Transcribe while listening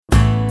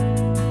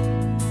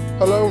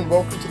Hello and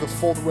welcome to the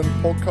Fourth Win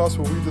podcast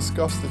where we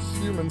discuss the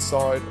human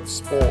side of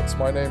sports.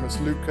 My name is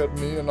Luke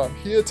Edney and I'm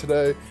here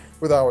today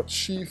with our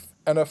chief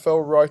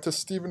NFL writer,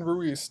 Stephen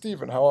Ruiz.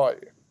 Stephen, how are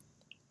you?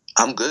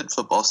 I'm good.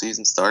 Football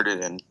season started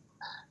and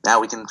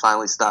now we can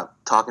finally stop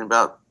talking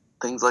about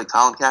things like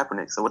Colin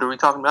Kaepernick. So what are we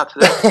talking about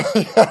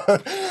today?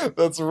 Yeah,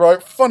 that's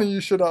right. Funny you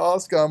should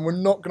ask. We're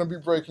not going to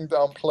be breaking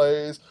down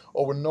plays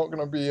or we're not going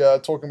to be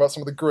talking about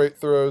some of the great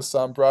throws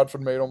Sam Bradford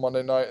made on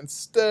Monday night.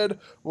 Instead,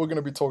 we're going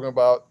to be talking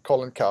about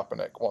Colin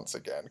Kaepernick once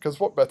again. Because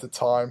what better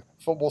time?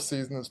 Football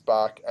season is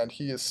back and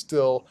he is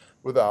still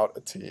without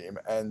a team.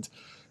 And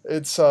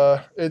it's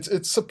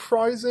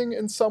surprising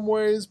in some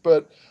ways,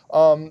 but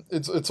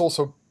it's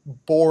also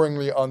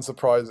boringly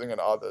unsurprising in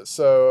others.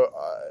 So,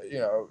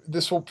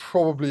 this will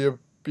probably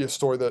be a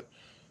story that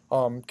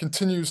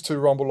continues to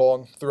rumble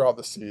on throughout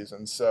the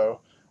season.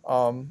 So,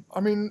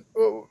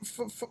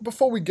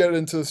 before we get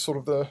into sort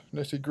of the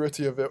nitty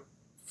gritty of it,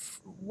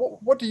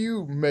 what do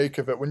you make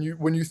of it when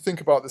you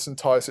think about this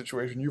entire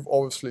situation? You've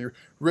obviously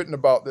written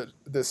about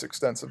this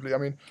extensively. I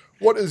mean,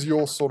 what is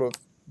your sort of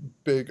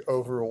big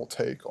overall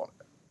take on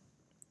it?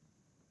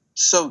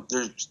 So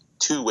there's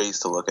two ways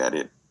to look at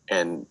it,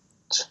 and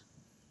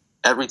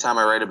every time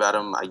I write about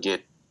him, I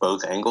get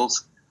both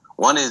angles.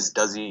 One is,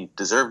 does he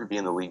deserve to be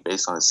in the league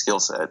based on his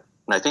skill set? And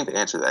I think the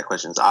answer to that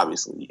question is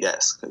obviously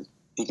yes, because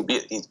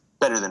he's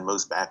better than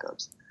most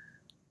backups.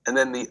 And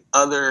then the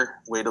other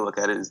way to look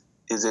at it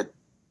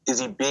is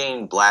he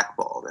being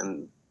blackballed?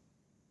 And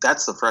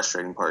that's the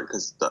frustrating part,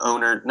 because the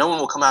owner, no one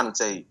will come out and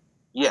say,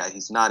 yeah,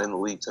 he's not in the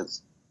league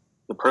because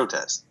the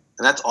protest.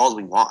 And that's all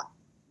we want,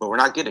 but we're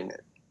not getting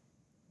it.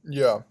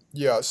 Yeah.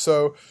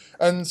 So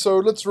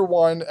let's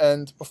rewind,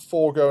 and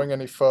before going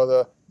any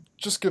further,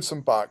 just give some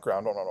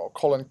background on it all.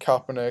 Colin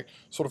Kaepernick,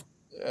 sort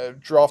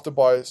of drafted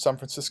by San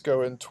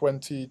Francisco in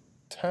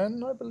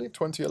 2010, I believe,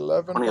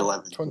 2011.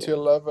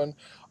 2011.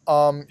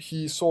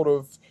 He sort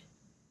of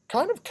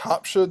kind of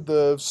captured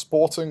the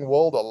sporting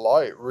world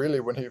alight, really,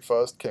 when he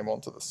first came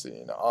onto the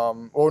scene.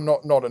 Or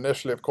not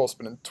initially, of course,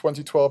 but in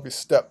 2012 he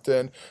stepped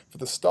in for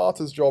the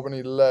starter's job and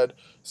he led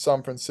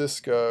San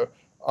Francisco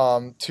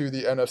to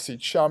the NFC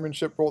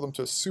Championship, brought them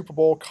to a Super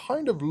Bowl.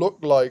 Kind of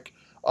looked like,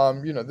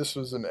 this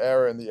was an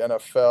era in the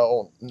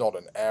NFL, not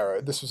an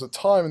era, this was a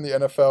time in the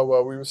NFL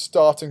where we were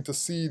starting to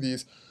see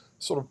these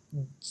sort of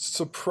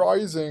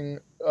surprising,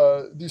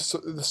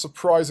 the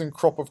surprising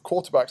crop of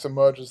quarterbacks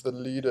emerge as the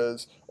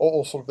leaders,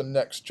 or sort of the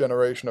next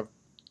generation of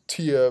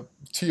tier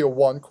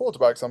one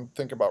quarterbacks. I'm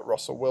thinking about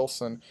Russell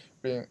Wilson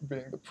being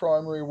the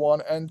primary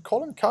one, and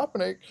Colin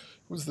Kaepernick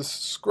was this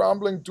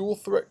scrambling dual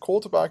threat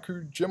quarterback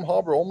who Jim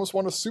Harbaugh almost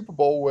won a Super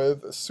Bowl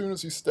with as soon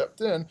as he stepped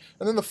in.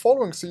 And then the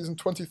following season,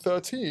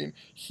 2013,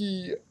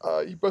 he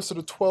boasted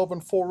a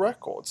 12-4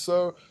 record.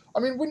 So I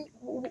mean,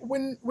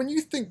 when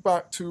you think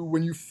back to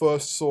when you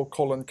first saw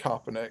Colin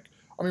Kaepernick,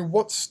 I mean,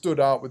 what stood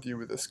out with you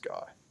with this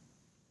guy?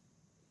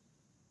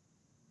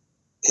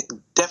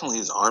 Definitely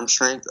his arm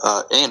strength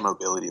and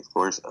mobility, of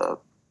course.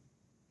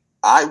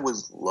 I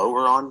was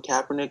lower on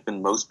Kaepernick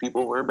than most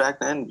people were back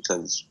then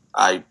because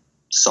I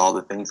saw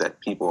the things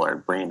that people are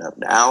bringing up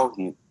now.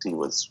 He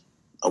was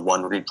a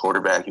one-read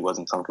quarterback. He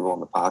wasn't comfortable in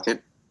the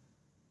pocket.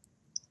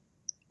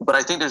 But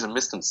I think there's a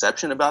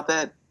misconception about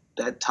that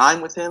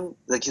time with him.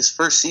 Like his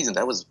first season,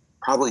 that was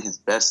probably his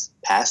best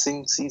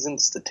passing season,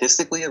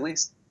 statistically at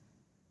least.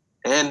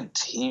 And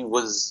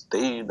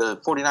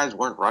the 49ers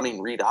weren't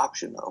running read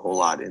option a whole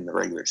lot in the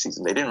regular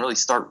season. They didn't really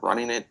start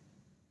running it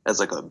as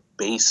like a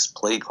base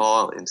play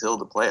call until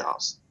the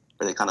playoffs,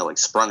 where they kind of like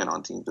sprung it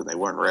on teams and they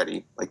weren't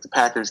ready. Like the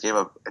Packers gave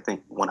up, I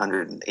think,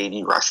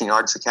 180 rushing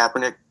yards to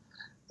Kaepernick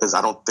because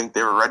I don't think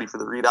they were ready for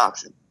the read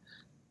option.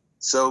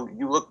 So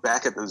you look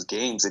back at those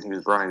games and he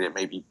was running it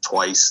maybe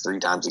twice, 3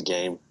 times a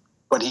game,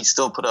 but he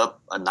still put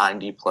up a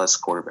 90-plus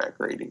quarterback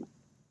rating.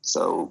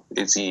 So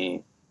is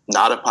he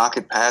not a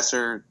pocket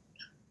passer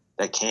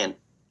that can't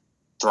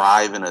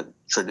thrive in a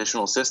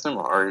traditional system,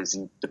 or is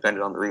he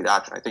dependent on the read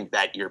option? I think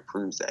that year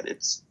proves that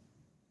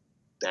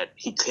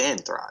he can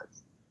thrive.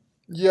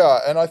 Yeah,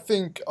 and I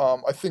think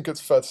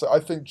it's fair to say,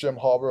 I think Jim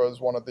Harbaugh is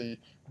one of the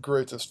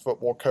greatest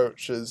football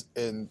coaches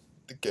in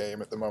the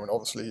game at the moment.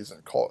 Obviously,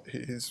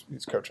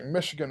 he's coaching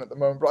Michigan at the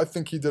moment, but I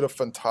think he did a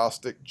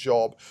fantastic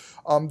job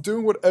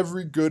doing what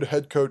every good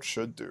head coach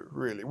should do,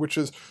 really, which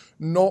is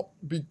not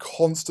be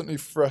constantly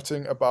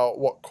fretting about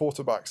what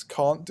quarterbacks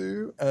can't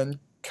do and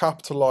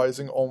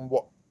capitalizing on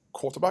what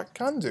quarterback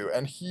can do.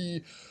 And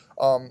he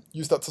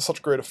used that to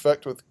such great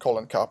effect with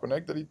Colin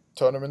Kaepernick that he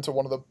turned him into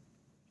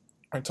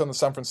turned the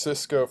San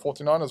Francisco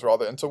 49ers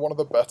rather into one of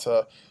the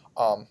better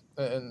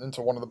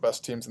into one of the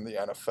best teams in the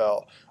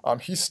NFL.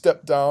 He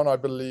stepped down, I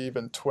believe,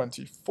 in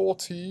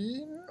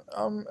 2014,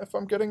 if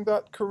I'm getting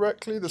that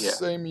correctly,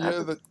 same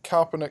year that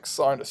Kaepernick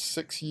signed a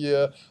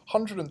 6-year,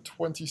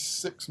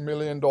 $126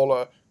 million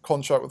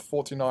contract with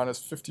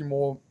 49ers, $50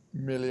 more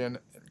million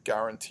in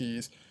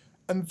guarantees.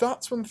 And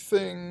that's when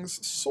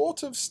things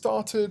sort of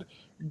started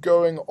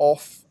going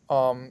off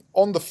on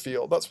the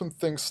field. That's when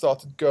things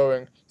started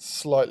going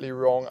slightly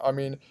wrong. I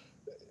mean,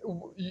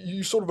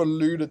 you sort of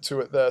alluded to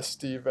it there,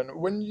 Stephen.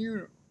 When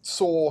you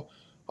saw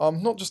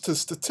not just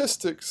his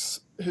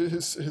statistics,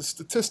 his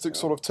statistics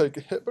sort of take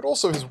a hit, but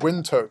also his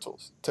win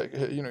totals take a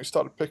hit. He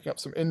started picking up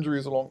some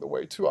injuries along the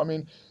way too. I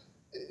mean,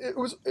 it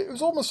was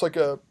almost like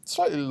a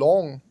slightly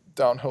long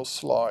downhill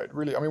slide,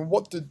 really. I mean,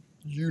 what did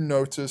you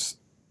notice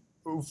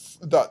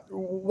that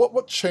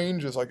what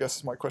changes, I guess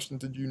is my question,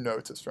 did you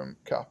notice from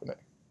Kaepernick?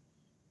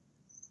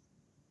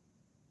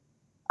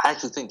 I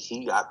actually think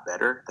he got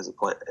better as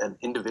an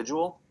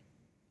individual,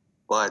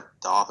 but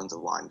the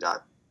offensive line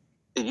got.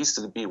 It used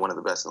to be one of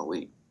the best in the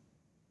league.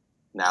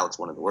 Now it's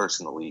one of the worst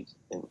in the league.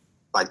 And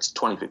by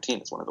 2015,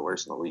 it's one of the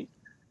worst in the league,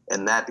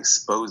 and that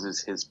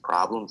exposes his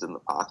problems in the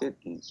pocket.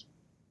 He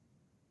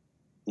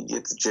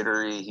gets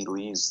jittery. He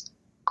leaves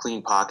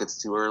clean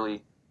pockets too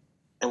early,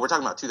 and we're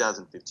talking about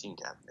 2015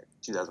 Kaepernick,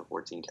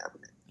 2014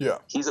 Kaepernick. Yeah,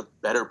 he's a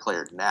better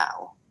player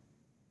now,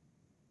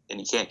 and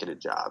he can't get a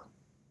job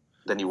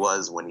than he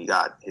was when he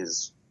got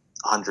his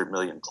 $100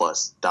 million+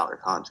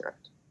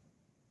 contract.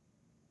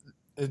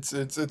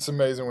 It's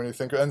amazing when you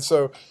think. And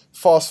so,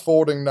 fast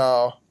forwarding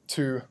now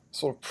to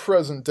sort of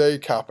present day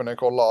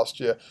Kaepernick, or last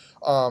year,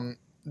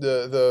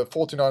 the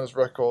 49ers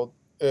record,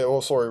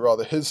 or sorry,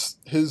 rather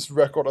his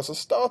record as a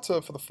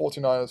starter for the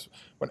 49ers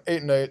went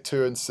 8-8,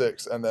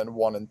 2-6, and then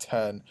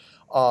 1-10.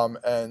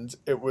 And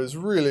it was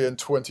really in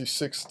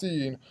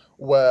 2016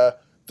 where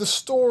the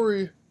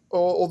story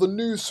or the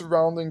news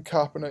surrounding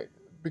Kaepernick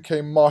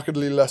became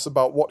markedly less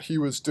about what he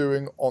was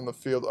doing on the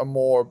field and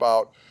more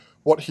about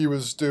what he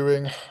was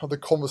doing, the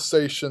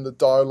conversation, the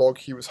dialogue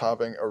he was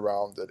having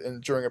around it.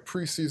 And during a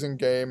preseason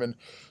game and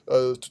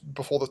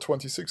before the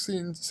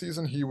 2016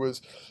 season, he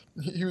was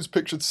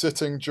pictured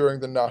sitting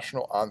during the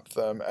national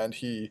anthem, and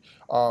he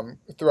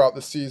throughout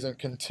the season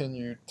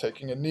continued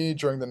taking a knee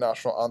during the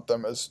national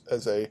anthem as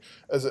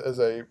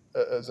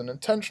an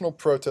intentional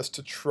protest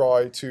to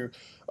try to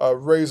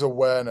raise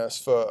awareness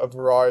for a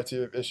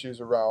variety of issues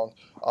around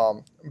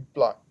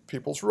black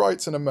people's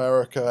rights in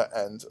America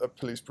and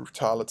police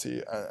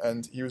brutality,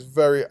 and he was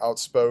very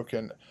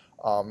outspoken.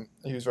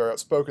 He was very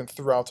outspoken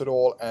throughout it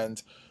all.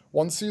 And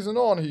one season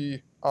on,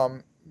 he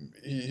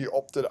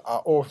opted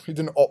out, or he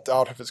didn't opt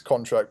out of his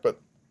contract,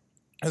 but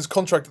his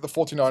contract at the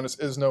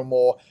 49ers is no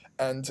more,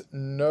 and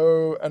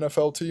no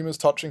NFL team is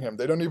touching him.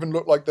 They don't even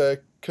look like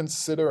they're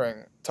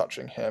considering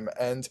touching him,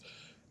 and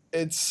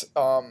it's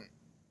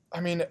I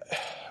mean,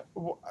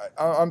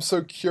 I'm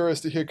so curious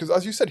to hear, because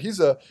as you said, he's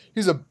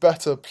a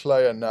better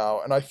player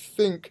now, and I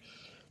think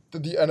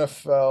that the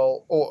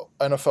NFL, or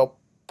NFL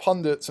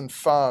pundits and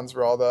fans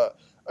rather,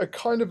 are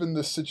kind of in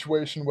this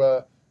situation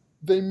where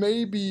they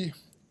may be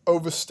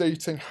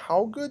overstating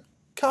how good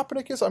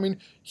Kaepernick is. I mean,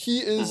 he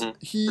is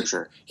for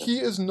sure. He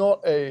is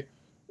not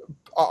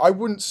I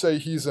wouldn't say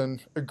he's a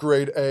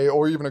grade A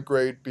or even a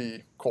grade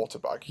B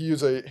quarterback. He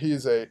is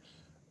a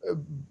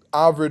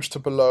average to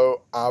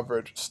below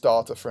average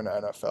starter for an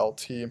NFL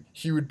team.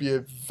 He would be a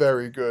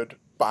very good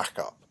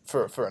backup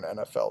for an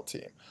NFL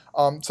team.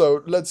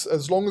 So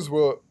as long as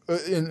we're,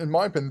 in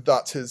my opinion,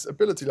 that's his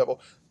ability level.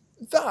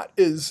 That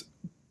is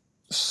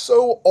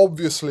so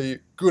obviously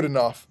good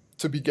enough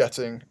to be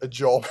getting a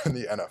job in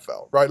the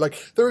NFL, right? Like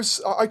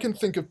I can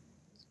think of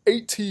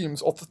 8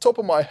 teams off the top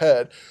of my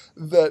head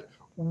that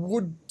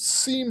would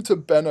seem to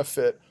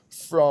benefit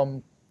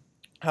from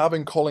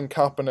having Colin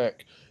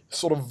Kaepernick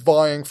sort of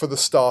vying for the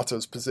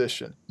starter's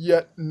position.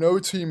 Yet no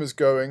team is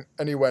going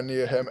anywhere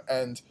near him,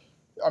 and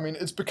I mean,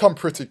 it's become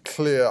pretty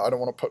clear, I don't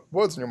want to put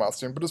words in your mouth,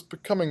 Stephen, but it's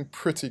becoming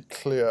pretty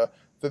clear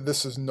that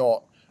this is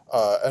not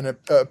a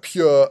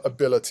pure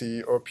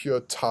ability or a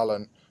pure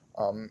talent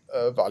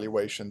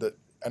evaluation that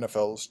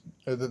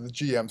the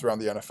GMs around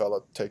the NFL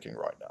are taking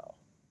right now.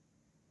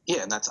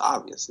 Yeah, and that's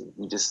obvious.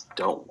 We just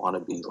don't want to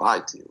be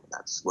lied to.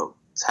 That's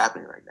what's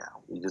happening right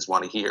now. We just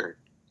want to hear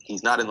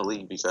he's not in the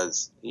league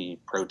because he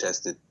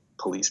protested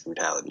police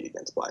brutality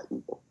against black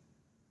people.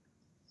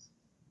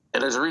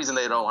 And there's a reason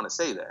they don't want to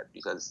say that,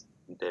 because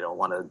they don't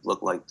want to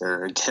look like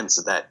they're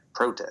against that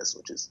protest,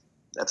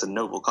 that's a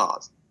noble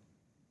cause.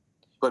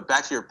 But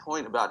back to your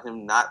point about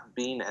him not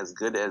being as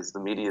good as the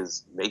media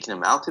is making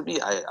him out to be,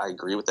 I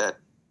agree with that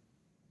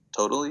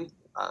totally.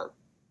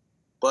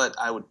 But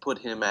I would put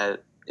him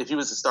if he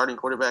was a starting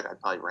quarterback, I'd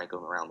probably rank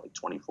him around like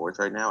 24th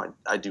right now.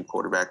 I do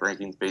quarterback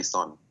rankings based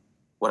on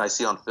what I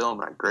see on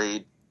film, and I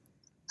grade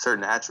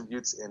certain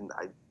attributes, and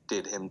I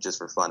did him just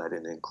for fun. I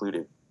didn't include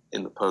it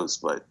in the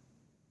post, but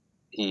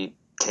he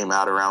came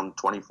out around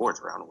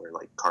 24th round, where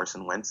like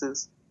Carson Wentz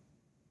is.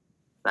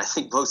 And I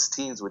think most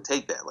teams would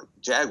take that. Like the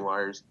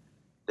Jaguars,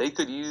 they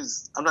could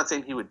use. I'm not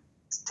saying he would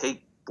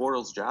take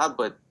Bortles' job,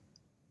 but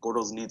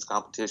Bortles needs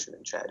competition,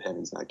 and Chad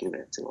Henne's not giving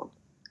it to him.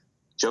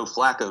 Joe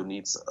Flacco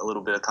needs a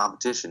little bit of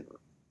competition.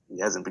 He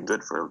hasn't been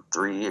good for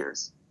 3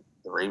 years.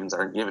 The Ravens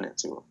aren't giving it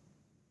to him.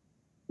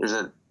 There's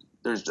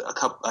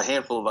a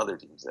handful of other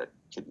teams that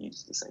could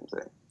use the same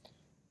thing.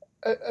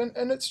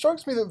 And it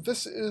strikes me that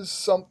this is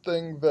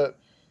something that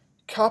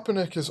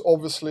Kaepernick is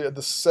obviously at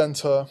the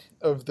center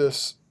of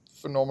this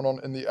phenomenon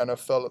in the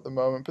NFL at the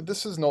moment, but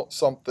this is not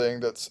something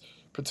that's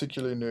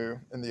particularly new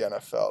in the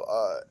NFL.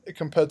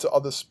 Compared to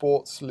other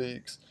sports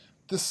leagues,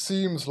 this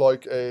seems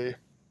like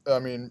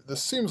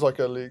this seems like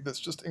a league that's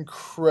just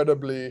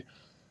incredibly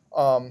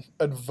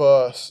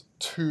adverse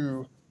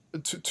to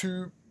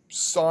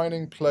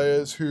signing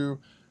players who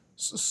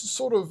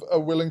sort of are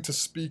willing to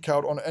speak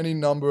out on any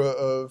number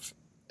of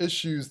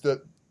issues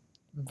that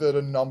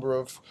a number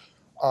of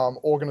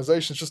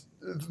organizations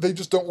they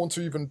just don't want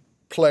to even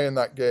play in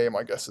that game,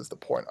 I guess is the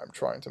point I'm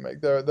trying to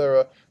make. There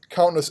are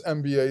countless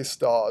NBA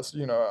stars,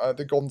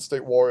 the Golden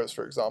State Warriors,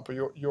 for example.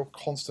 You're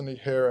constantly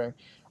hearing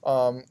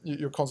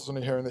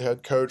the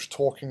head coach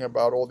talking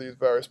about all these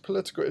various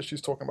political issues,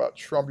 talking about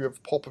Trump. You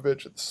have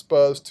Popovich at the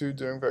Spurs too,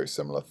 doing very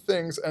similar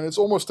things, and it's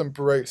almost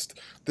embraced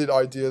the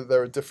idea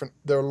that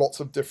there are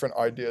lots of different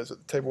ideas at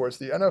the table. Whereas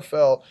the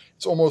NFL,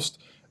 it's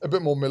almost a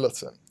bit more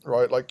militant,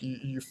 right? Like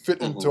you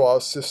fit into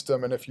our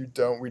system, and if you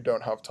don't, we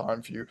don't have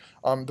time for you.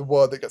 The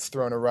word that gets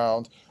thrown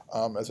around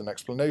as an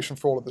explanation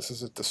for all of this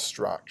is a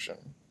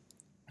distraction.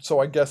 So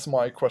I guess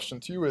my question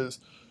to you would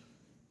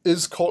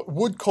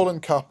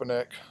Colin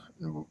Kaepernick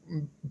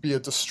be a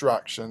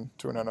distraction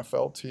to an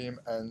NFL team,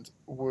 and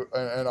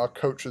our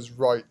coaches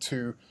right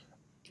to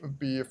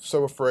be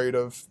so afraid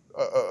of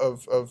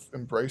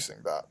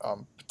embracing that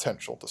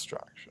potential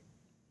distraction?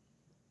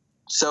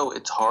 So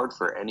it's hard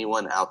for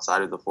anyone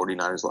outside of the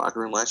 49ers locker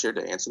room last year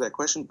to answer that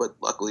question, but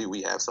luckily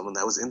we have someone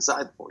that was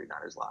inside the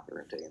 49ers locker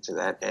room to answer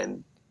that,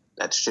 and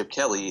that's Chip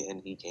Kelly,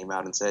 and he came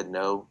out and said,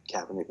 no,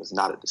 Kaepernick was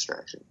not a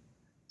distraction.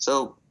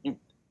 So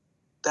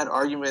that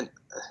argument,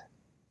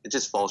 it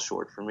just falls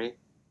short for me.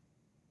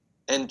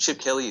 And Chip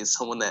Kelly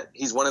is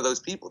he's one of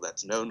those people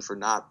that's known for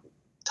not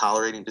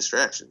tolerating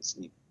distractions.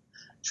 He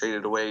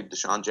traded away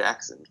Deshaun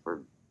Jackson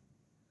for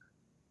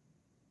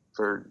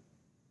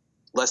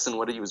less than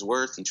what he was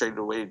worth. He traded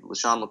away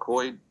LaShawn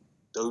McCoy.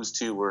 Those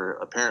two were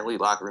apparently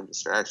locker room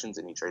distractions,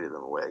 and he traded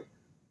them away.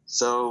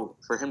 So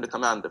for him to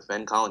come out and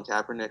defend Colin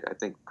Kaepernick, I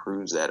think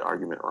proves that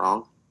argument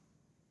wrong.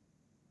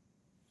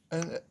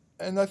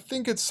 And I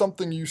think it's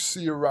something you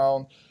see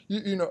around,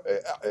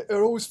 it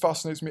always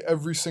fascinates me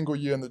every single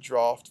year in the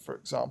draft, for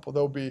example.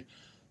 There'll be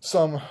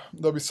some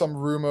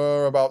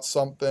rumor about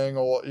something,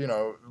 or,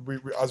 we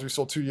as we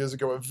saw 2 years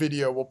ago, a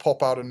video will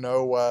pop out of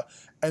nowhere,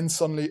 and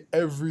suddenly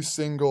every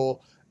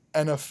single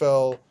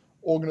NFL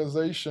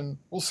organization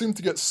will seem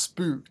to get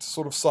spooked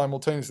sort of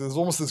simultaneously. There's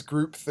almost this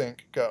groupthink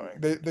going.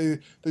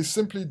 They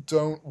simply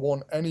don't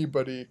want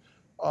anybody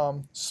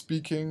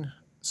speaking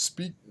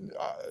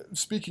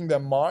their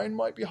mind,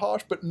 might be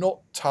harsh, but not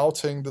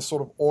touting the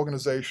sort of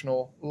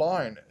organizational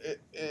line.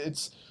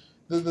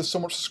 There's so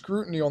much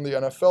scrutiny on the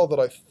NFL that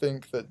I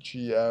think that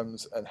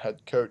GMs and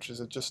head coaches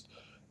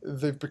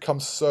they've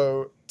become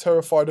so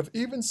terrified of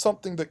even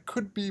something that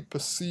could be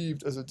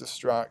perceived as a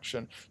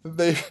distraction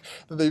that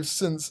they've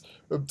since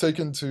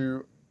taken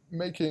to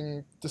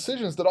making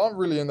decisions that aren't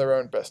really in their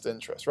own best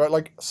interest, right?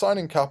 Like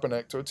signing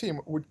Kaepernick to a team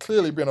would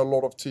clearly be in a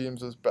lot of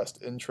teams'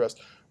 best interest,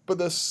 but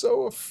they're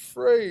so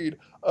afraid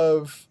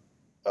of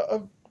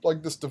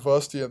like this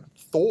diversity of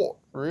thought,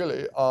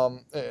 really,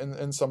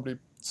 in somebody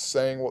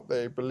saying what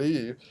they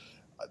believe,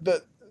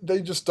 that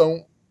they just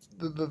don't.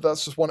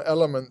 That's just one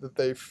element that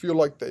they feel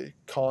like they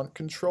can't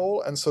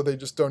control, and so they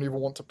just don't even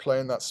want to play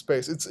in that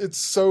space. It's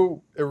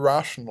so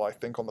irrational, I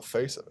think, on the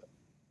face of it.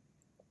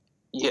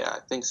 Yeah, I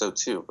think so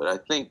too. But I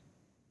think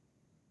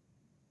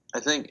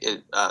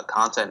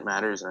content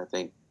matters, and I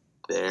think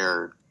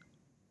they're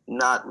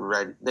not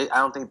ready. I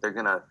don't think they're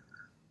gonna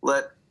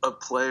let a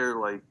player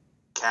like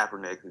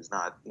Kaepernick, who's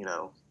not,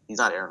 he's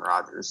not Aaron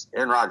Rodgers.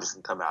 Aaron Rodgers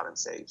can come out and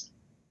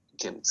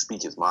can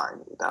speak his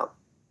mind without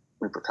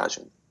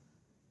repercussion.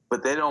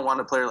 But they don't want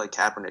a player like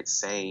Kaepernick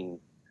saying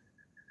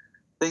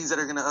things that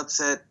are going to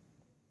upset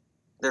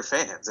their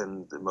fans,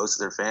 and most of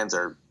their fans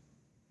are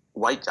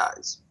white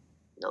guys,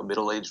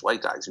 middle-aged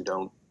white guys who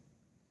don't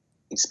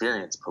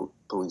experience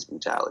police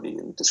brutality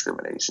and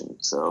discrimination.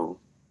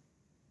 So,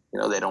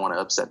 they don't want to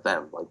upset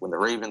them. Like when the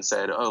Ravens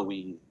said, "Oh,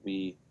 we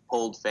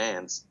polled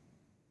fans,"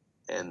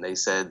 and they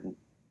said,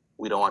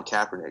 "We don't want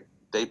Kaepernick,"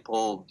 they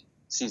polled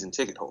season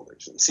ticket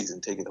holders. And season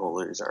ticket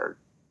holders are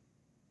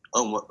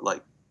almost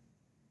like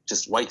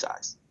just white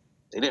guys.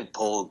 They didn't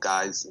poll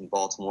guys in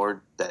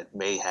Baltimore that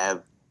may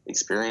have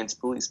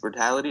experienced police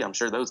brutality. I'm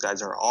sure those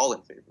guys are all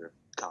in favor of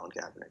Colin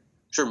Kaepernick.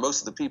 I'm sure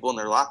most of the people in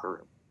their locker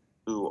room,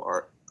 who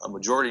are a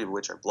majority of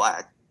which are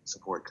black,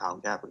 support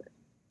Colin Kaepernick.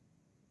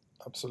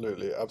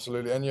 Absolutely,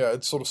 and yeah,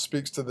 it sort of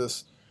speaks to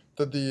this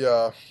that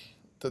the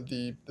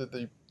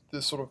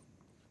sort of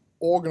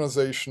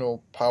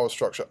organizational power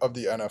structure of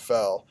the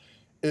NFL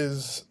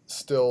is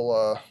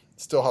still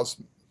has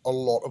a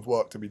lot of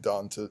work to be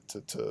done, to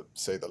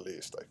say the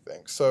least, I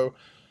think. So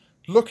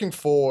looking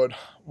forward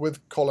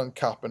with Colin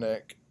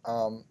Kaepernick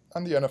and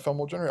the NFL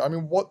more generally, I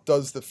mean, what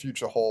does the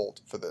future hold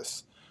for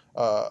this,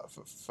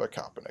 for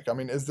Kaepernick? I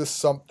mean, is this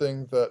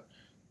something that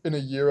in a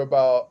year or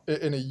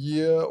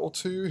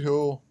two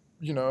he'll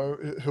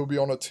be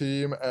on a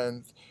team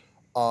and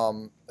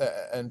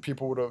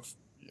people would have,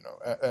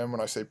 and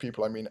when I say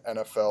people, I mean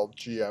NFL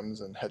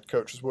GMs and head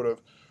coaches would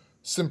have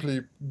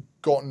simply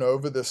gotten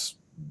over this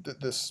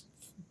this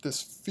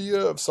fear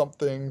of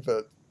something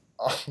that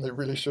they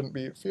really shouldn't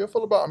be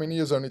fearful about. I mean, he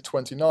is only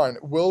 29.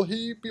 Will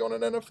he be on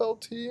an NFL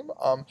team?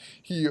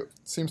 He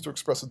seems to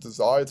express a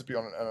desire to be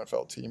on an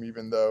NFL team,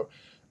 even though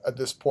at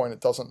this point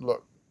it doesn't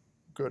look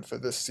good for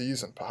this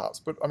season, perhaps.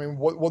 But I mean,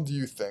 what do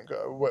you think?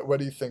 Where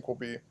do you think we'll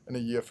be in a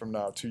year from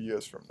now, 2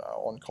 years from now,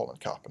 on Colin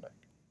Kaepernick?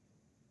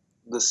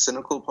 The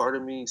cynical part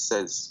of me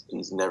says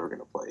he's never going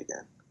to play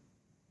again.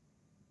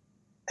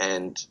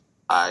 And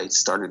I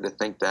started to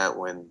think that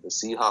when the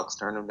Seahawks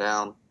turned him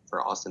down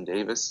for Austin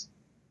Davis.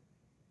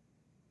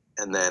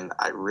 And then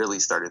I really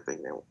started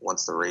thinking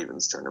once the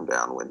Ravens turned him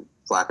down, when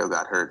Flacco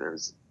got hurt, there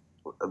was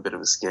a bit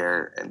of a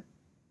scare. And,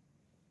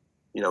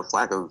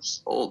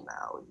 Flacco's old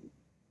now. He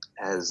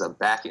has a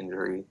back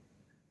injury.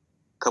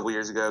 A couple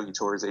years ago, he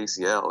tore his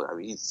ACL. I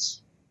mean,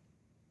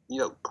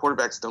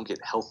 quarterbacks don't get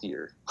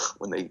healthier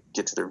when they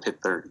get to their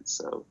mid-30s.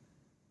 So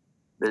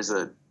there's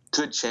a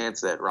good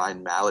chance that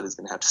Ryan Mallett is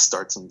going to have to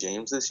start some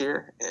games this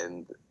year.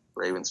 And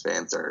Ravens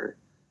fans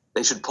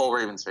they should poll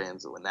Ravens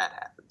fans when that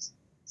happens.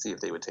 See if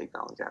they would take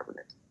Colin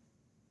Kaepernick.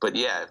 But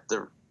yeah,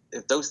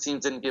 if those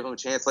teams didn't give him a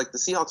chance, like the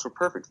Seahawks were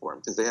perfect for him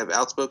because they have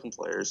outspoken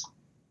players.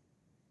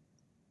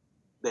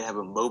 They have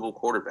a mobile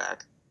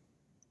quarterback.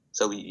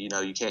 So, you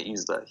can't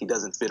use he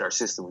doesn't fit our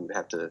system. We would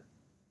have to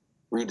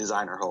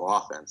redesign our whole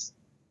offense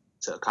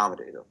to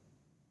accommodate him.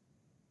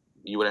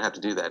 You wouldn't have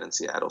to do that in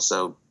Seattle.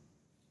 So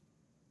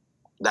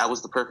that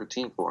was the perfect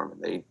team for him,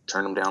 and they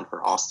turned him down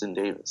for Austin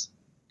Davis.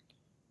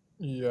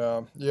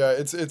 Yeah,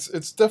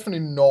 it's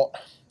definitely not.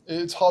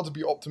 It's hard to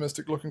be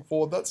optimistic looking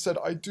forward. That said,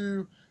 I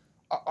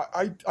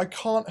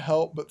can't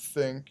help but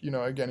think,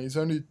 again, he's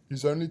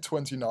only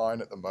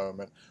 29 at the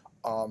moment.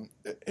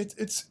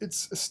 It's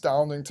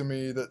astounding to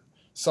me that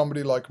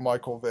somebody like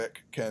Michael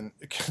Vick can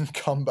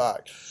come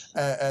back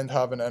and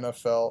have an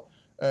NFL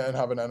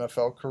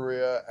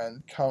career,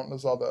 and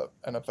countless other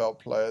NFL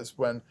players,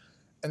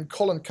 and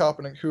Colin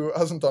Kaepernick, who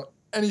hasn't done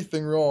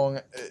anything wrong,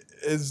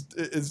 is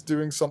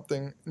doing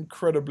something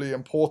incredibly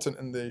important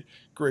in the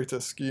greater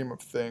scheme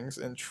of things,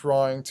 in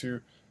trying to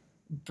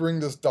bring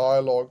this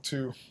dialogue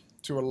to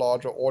a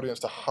larger audience,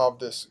 to have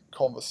this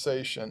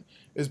conversation,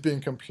 is being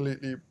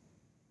completely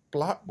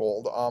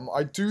blackballed.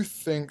 I do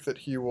think that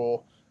he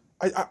will.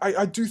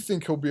 I do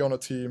think he'll be on a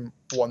team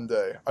one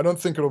day. I don't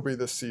think it'll be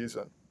this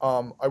season.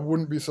 I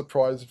wouldn't be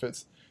surprised if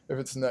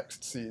it's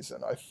next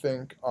season. I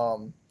think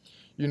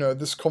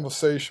this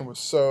conversation was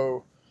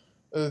so.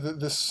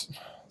 This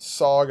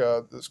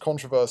saga, this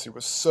controversy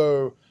was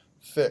so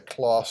thick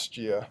last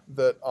year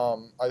that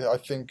I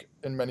think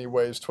in many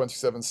ways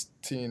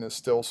 2017 is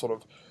still sort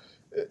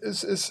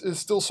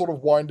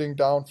of winding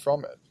down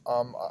from it.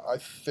 I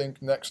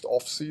think next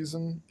off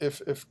season,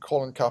 if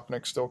Colin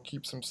Kaepernick still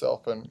keeps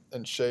himself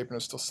in shape and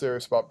is still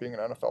serious about being an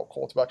NFL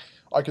quarterback,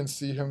 I can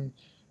see him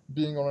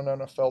being on an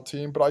NFL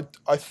team. But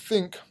I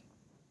think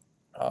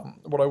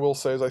what I will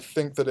say is I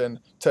think that in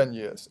 10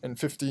 years, in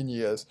 15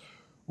 years,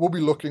 we'll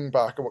be looking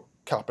back at what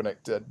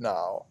Kaepernick did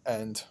now,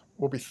 and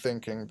we'll be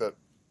thinking that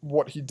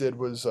what he did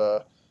was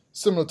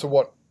similar to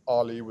what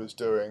Ali was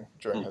doing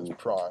during his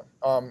prime.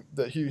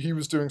 That he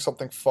was doing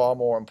something far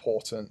more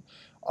important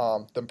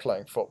than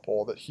playing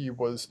football. That he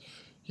was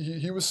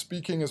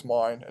speaking his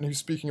mind, and he was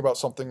speaking about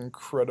something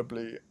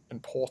incredibly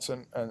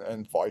important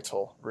and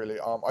vital, really.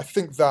 I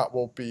think that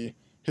will be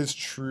his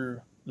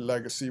true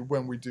legacy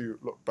when we do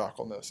look back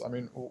on this. I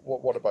mean,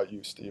 what about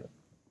you, Stephen?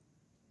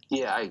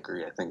 Yeah, I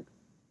agree. I think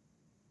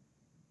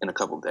in a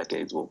couple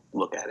decades we'll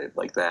look at it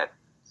like that.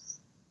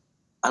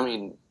 I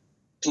mean,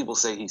 people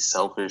say he's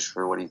selfish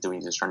for what he's doing.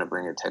 He's just trying to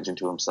bring attention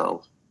to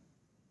himself.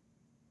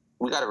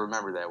 We got to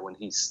remember that when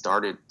he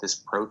started this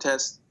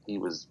protest, it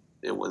was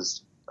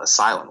a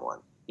silent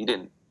one. He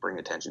didn't bring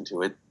attention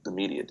to it. The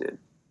media did.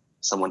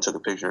 Someone took a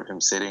picture of him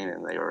sitting,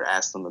 and they were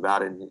asked him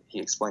about it, and he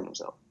explained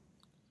himself.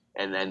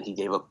 And then he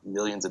gave up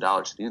millions of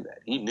dollars to do that.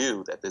 He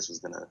knew that this was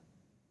going to,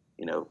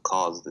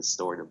 cause this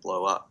story to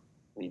blow up.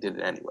 And he did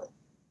it anyway.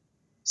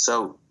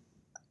 So,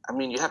 I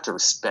mean, you have to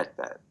respect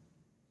that.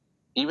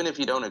 Even if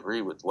you don't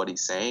agree with what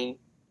he's saying,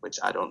 which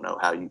I don't know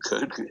how you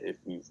could if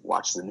you've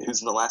watched the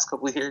news in the last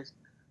couple of years,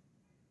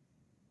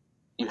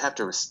 you have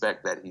to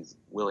respect that he's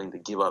willing to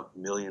give up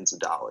millions of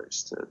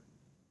dollars to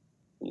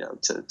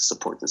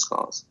support this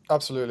cause.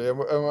 Absolutely. And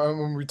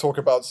when we talk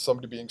about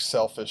somebody being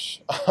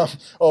selfish,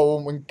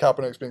 or when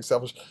Kaepernick's being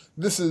selfish,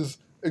 this is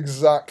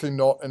exactly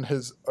not in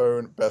his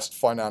own best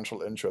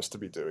financial interest to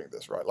be doing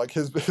this, right? Like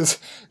his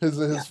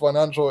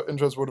financial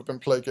interest would have been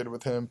placated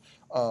with him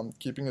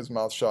keeping his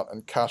mouth shut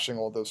and cashing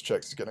all those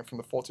checks he's getting from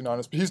the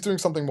 49ers. But he's doing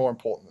something more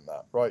important than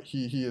that, right?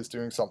 He is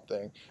doing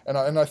something. And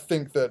I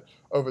think that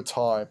over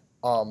time,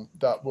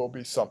 that will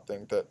be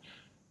something that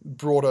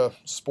broader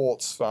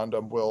sports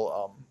fandom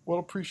will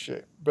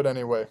appreciate. But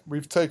anyway,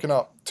 we've taken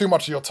up too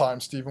much of your time,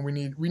 Stephen. We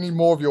need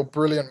more of your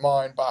brilliant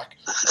mind back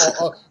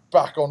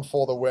on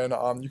For the Win.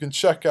 You can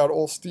check out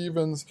all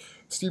Stephen's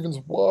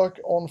work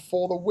on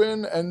For the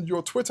Win, and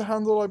your Twitter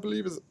handle, I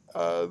believe, is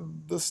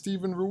the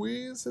Stephen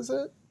Ruiz. Is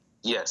it?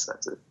 Yes,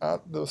 that's it.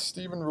 At the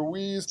Stephen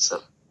Ruiz.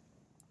 So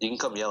you can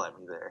come yell at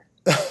me there.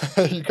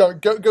 You can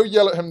go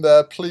yell at him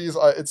there, please.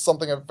 It's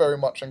something I very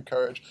much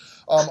encourage.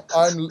 I'm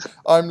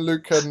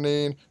Luke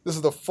Kedneen. This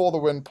is the For the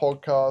Win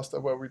podcast,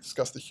 where we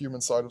discuss the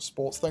human side of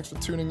sports. Thanks for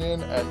tuning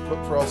in, and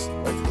look for us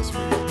later this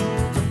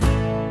week.